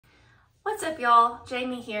What's up, y'all?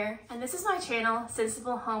 Jamie here, and this is my channel,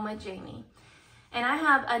 Sensible Home with Jamie. And I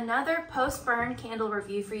have another post-burn candle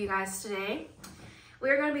review for you guys today.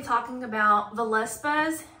 We're going to be talking about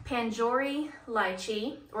Voluspa's Panjore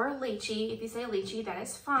Lychee, or lychee. If you say lychee, that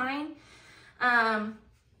is fine.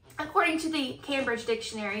 According to the Cambridge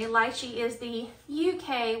Dictionary, lychee is the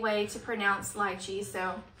UK way to pronounce lychee.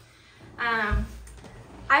 So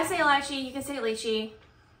I say lychee, you can say lychee.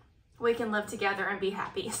 We can live together and be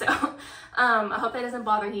happy. So I hope that doesn't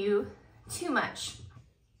bother you too much.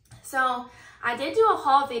 So I did do a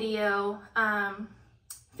haul video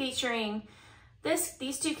featuring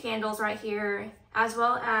these two candles right here, as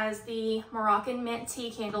well as the Moroccan mint tea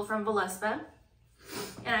candle from Voluspa.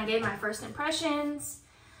 And I gave my first impressions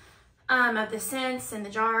of the scents and the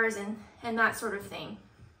jars and that sort of thing.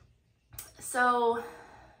 So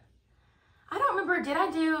I don't remember,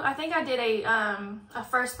 I think I did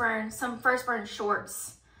some first burn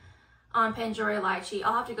shorts on Panjore Lychee.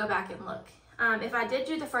 I'll have to go back and look. If I did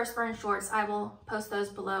do the first burn shorts, I will post those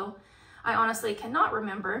below. I honestly cannot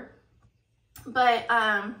remember. But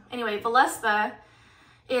anyway, Voluspa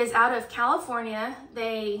is out of California.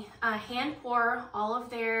 They hand pour all of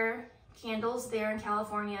their candles there in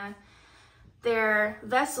California. Their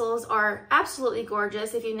vessels are absolutely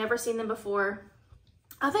gorgeous. If you've never seen them before,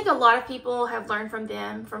 I think a lot of people have learned from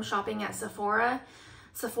them from shopping at Sephora.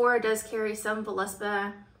 Sephora does carry some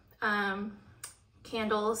Voluspa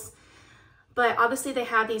candles, but obviously they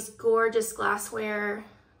have these gorgeous glassware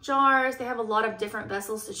jars. They have a lot of different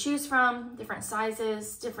vessels to choose from, different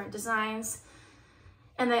sizes, different designs.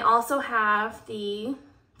 And they also have the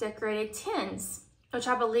decorated tins, which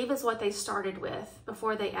I believe is what they started with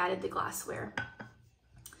before they added the glassware.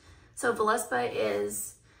 So Voluspa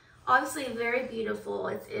is obviously very beautiful.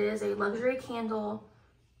 It is a luxury candle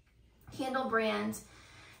brand,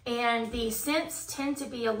 and the scents tend to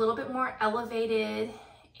be a little bit more elevated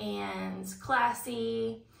and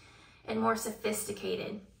classy and more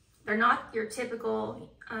sophisticated. They're not your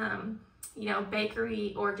typical,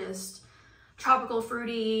 bakery or just tropical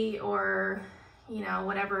fruity or,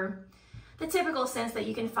 whatever, the typical scents that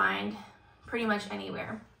you can find pretty much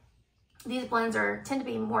anywhere. These blends tend to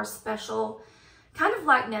be more special, kind of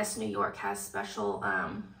like Nest New York has special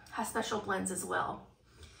blends as well.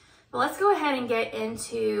 But let's go ahead and get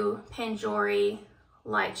into Panjore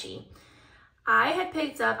Lychee. I had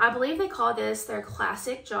picked up, I believe they call this their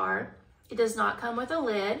classic jar. It does not come with a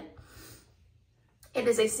lid. It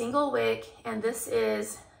is a single wick, and this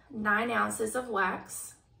is 9 ounces of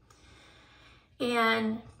wax.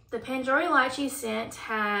 And the Panjore Lychee scent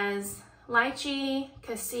has lychee,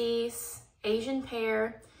 cassis, Asian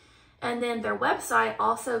pear, and then their website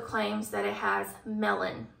also claims that it has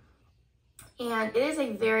melon. And it is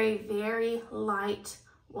a very, very light,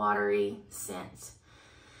 watery scent.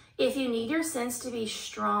 If you need your scents to be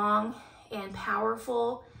strong and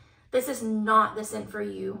powerful, this is not the scent for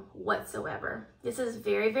you whatsoever. This is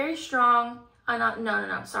very, very strong.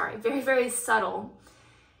 Very, very subtle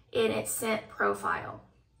in its scent profile.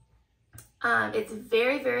 It's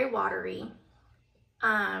very, very watery,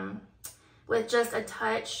 with just a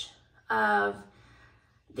touch of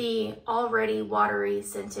the already watery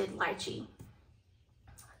scented lychee.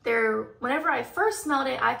 Whenever I first smelled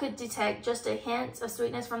it, I could detect just a hint of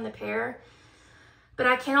sweetness from the pear, but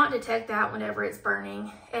I cannot detect that whenever it's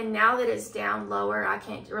burning. And now that it's down lower, I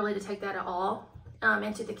can't really detect that at all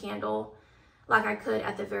into the candle like I could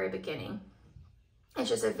at the very beginning. It's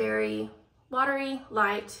just a very watery,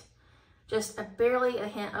 light, just barely a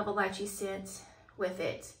hint of a lychee scent with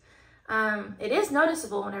it. It is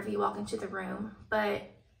noticeable whenever you walk into the room, but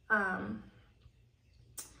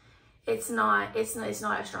it's not a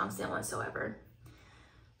strong scent whatsoever.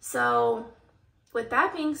 So with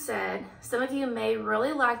that being said, some of you may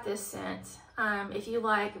really like this scent if you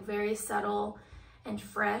like very subtle and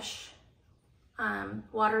fresh,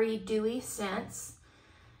 watery, dewy scents.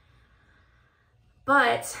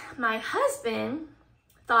 But my husband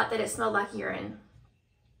thought that it smelled like urine.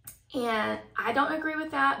 And I don't agree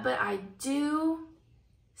with that, but I do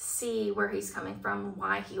see where he's coming from,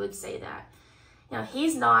 why he would say that. Now,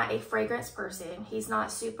 he's not a fragrance person. He's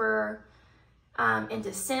not super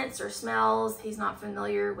into scents or smells. He's not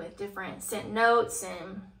familiar with different scent notes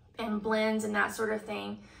and blends and that sort of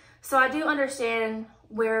thing. So I do understand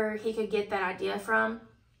where he could get that idea from.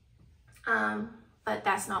 But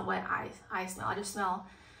that's not what I smell. I just smell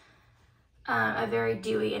a very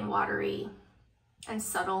dewy and watery and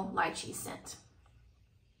subtle lychee scent.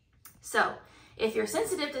 So if you're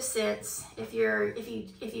sensitive to scents, if you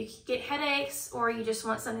get headaches, or you just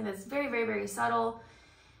want something that's very, very, very subtle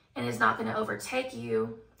and is not going to overtake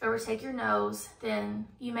you, overtake your nose, then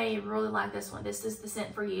you may really like this one. This is the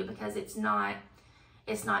scent for you because it's not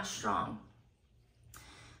strong.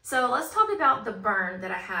 So let's talk about the burn that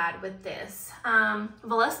I had with this.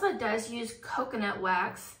 Voluspa does use coconut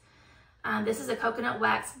wax. This is a coconut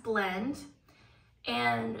wax blend,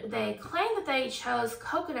 and they claim that they chose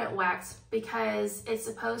coconut wax because it's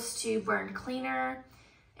supposed to burn cleaner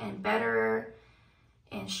and better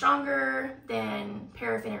and stronger than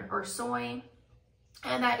paraffin or soy,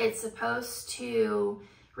 and that it's supposed to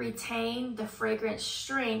retain the fragrance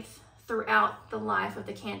strength throughout the life of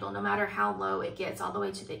the candle, no matter how low it gets, all the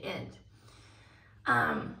way to the end.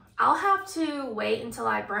 I'll have to wait until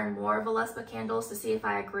I burn more Voluspa candles to see if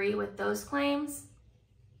I agree with those claims,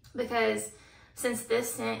 because since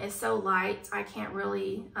this scent is so light, I can't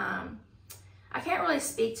really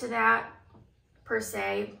speak to that per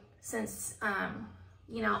se, since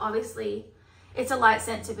you know, obviously it's a light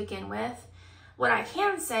scent to begin with. What I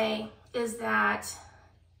can say is that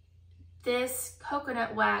this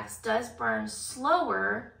coconut wax does burn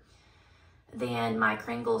slower than my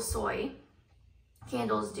Kringle soy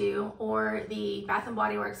candles do, or the Bath &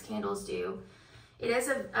 Body Works candles do. It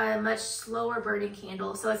is a much slower burning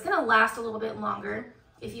candle, so it's gonna last a little bit longer.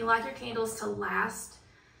 If you like your candles to last,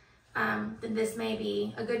 then this may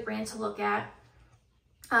be a good brand to look at.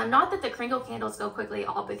 Not that the Kringle candles go quickly at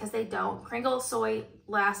all, because they don't. Kringle soy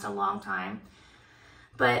lasts a long time.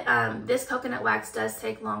 But this coconut wax does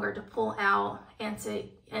take longer to pull out and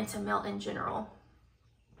to melt in general.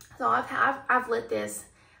 So I've lit this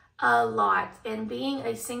a lot, and being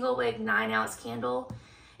a single wick 9-ounce candle,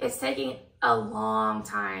 it's taking a long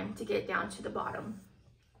time to get down to the bottom.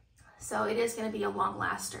 So it is going to be a long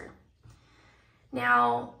laster.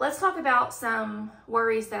 Now let's talk about some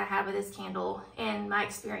worries that I had with this candle and my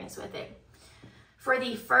experience with it. For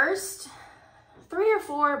the first 3 or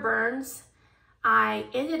 4 burns, I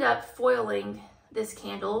ended up foiling this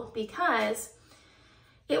candle because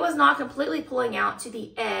it was not completely pulling out to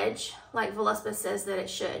the edge like Voluspa says that it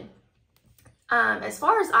should. As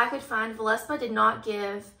far as I could find, Voluspa did not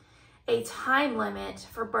give a time limit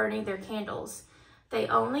for burning their candles. They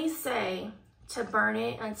only say to burn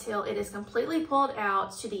it until it is completely pulled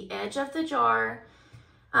out to the edge of the jar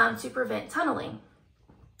to prevent tunneling.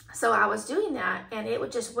 So I was doing that, and it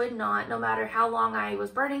would not, no matter how long I was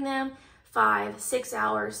burning them, 5, 6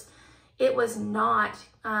 hours, it was not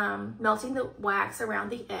melting the wax around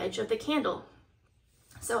the edge of the candle.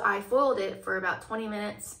 So I foiled it for about 20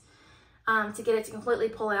 minutes to get it to completely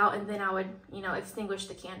pull out, and then I would, you know, extinguish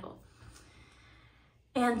the candle.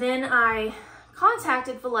 And then I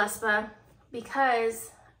contacted Voluspa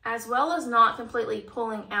because, as well as not completely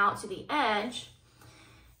pulling out to the edge,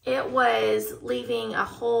 it was leaving a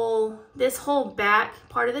hole. This whole back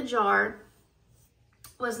part of the jar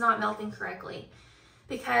was not melting correctly,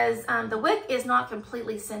 because the wick is not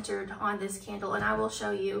completely centered on this candle, and I will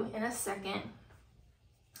show you in a second.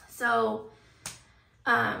 So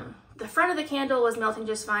the front of the candle was melting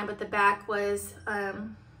just fine, but the back was a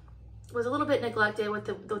little bit neglected with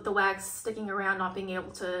the wax sticking around, not being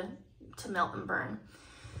able to melt and burn.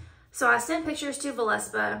 So I sent pictures to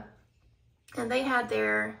Voluspa, and they had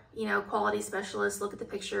their, you know, quality specialist look at the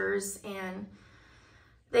pictures, and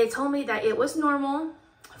they told me that it was normal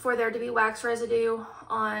for there to be wax residue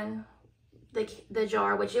on the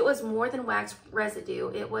jar, which it was more than wax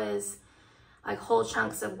residue. It was like whole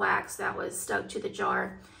chunks of wax that was stuck to the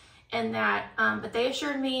jar, and that, but they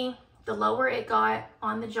assured me the lower it got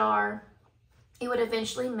on the jar, it would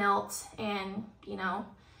eventually melt, and, you know,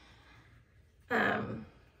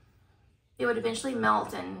 it would eventually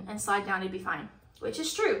melt and slide down, it'd be fine, which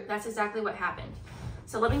is true. That's exactly what happened.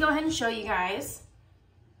 So let me go ahead and show you guys.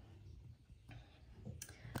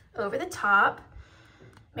 Over the top,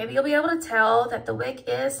 maybe you'll be able to tell that the wick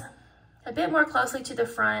is a bit more closely to the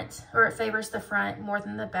front, or it favors the front more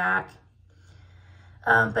than the back.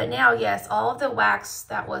 But now, yes, all of the wax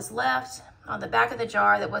that was left on the back of the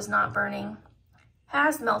jar that was not burning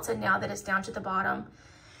has melted now that it's down to the bottom.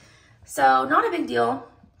 So not a big deal.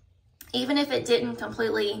 Even if it didn't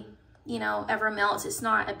completely, you know, ever melt, it's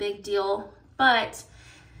not a big deal. But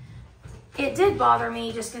it did bother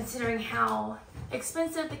me, just considering how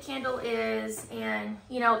expensive the candle is, and,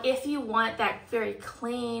 you know, if you want that very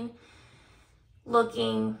clean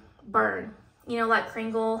looking burn, you know, like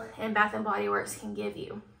Kringle and Bath & Body Works can give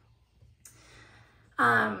you.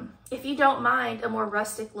 If you don't mind a more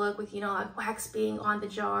rustic look with, you know, like wax being on the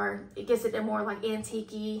jar, it gives it a more like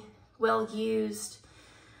antique-y, well-used,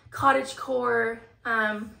 cottagecore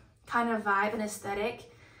kind of vibe and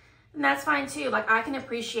aesthetic, and that's fine too. Like, I can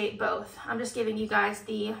appreciate both. I'm just giving you guys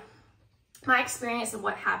my experience of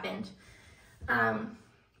what happened.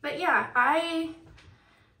 But yeah, I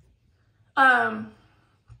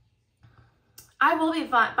will be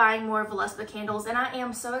buying more Voluspa candles, and I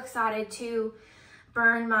am so excited to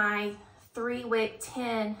burn my 3 wick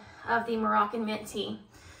 10 of the Moroccan mint tea.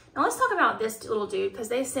 Now let's talk about this little dude, because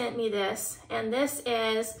they sent me this, and this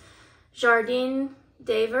is Jardin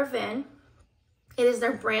De Verveine. It is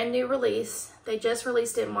their brand new release. They just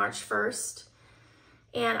released it March 1st.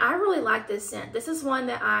 And I really like this scent. This is one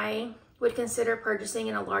that I would consider purchasing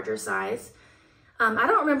in a larger size. I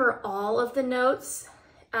don't remember all of the notes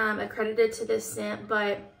accredited to this scent,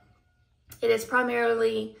 but it is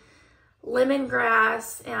primarily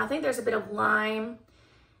lemongrass, and I think there's a bit of lime,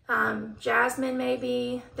 jasmine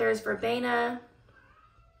maybe, there's verbena,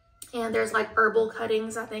 and there's like herbal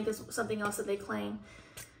cuttings, I think is something else that they claim.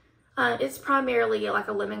 It's primarily like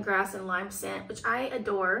a lemongrass and lime scent, which I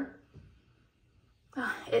adore.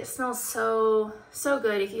 It smells so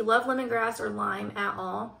good. If you love lemongrass or lime at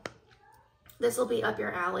all, this will be up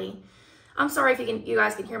your alley. I'm sorry if you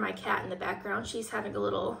guys can hear my cat in the background. She's having a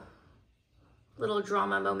little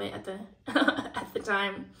drama moment at the at the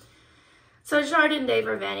time. So Jardin De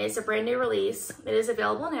Verveine is a brand new release. It is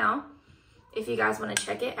available now if you guys want to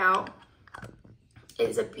check it out. It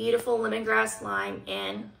is a beautiful lemongrass, lime,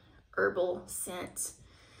 and herbal scent.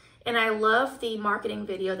 And I love the marketing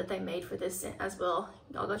video that they made for this scent as well.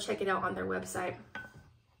 Y'all go check it out on their website.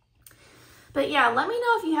 But yeah, let me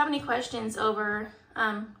know if you have any questions over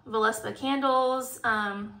Voluspa candles,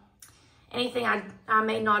 anything I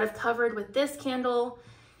may not have covered with this candle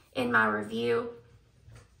in my review.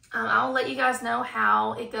 I'll let you guys know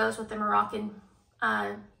how it goes with the Moroccan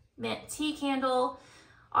mint tea candle.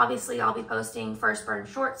 Obviously, I'll be posting first burn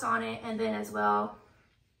shorts on it, and then as well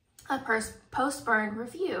a post-burn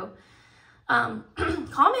review.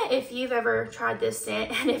 Comment if you've ever tried this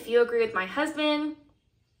scent and if you agree with my husband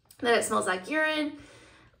that it smells like urine,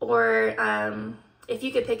 or if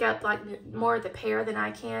you could pick up like more of the pear than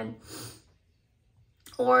I can.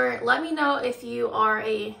 Or let me know if you are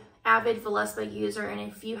a avid Voluspa user and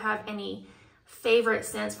if you have any favorite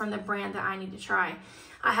scents from the brand that I need to try.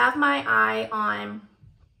 I have my eye on,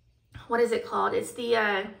 what is it called? It's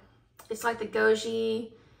the it's like the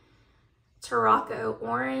Goji Tarocco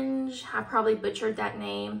Orange. I probably butchered that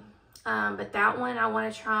name, but that one I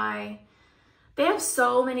want to try. They have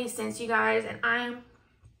so many scents, you guys, and I'm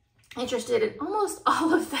interested in almost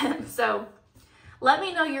all of them. So let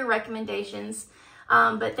me know your recommendations.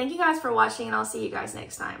 But thank you guys for watching, and I'll see you guys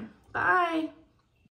next time. Bye.